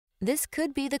This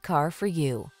could be the car for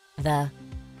you. The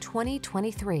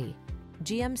 2023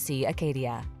 GMC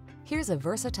Acadia. Here's a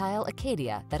versatile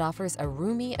Acadia that offers a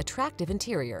roomy, attractive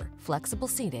interior, flexible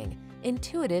seating,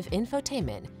 intuitive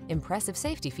infotainment, impressive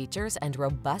safety features, and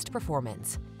robust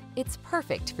performance. It's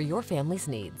perfect for your family's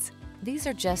needs. These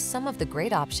are just some of the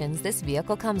great options this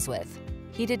vehicle comes with: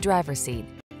 heated driver's seat,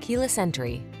 keyless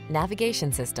entry,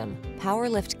 navigation system, power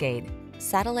liftgate,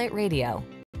 satellite radio,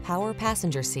 power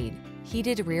passenger seat,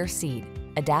 heated rear seat,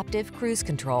 adaptive cruise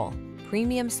control,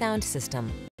 premium sound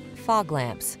system, fog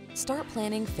lamps. Start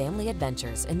planning family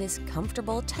adventures in this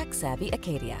comfortable, tech-savvy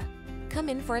Acadia. Come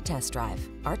in for a test drive.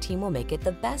 Our team will make it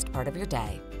the best part of your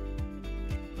day.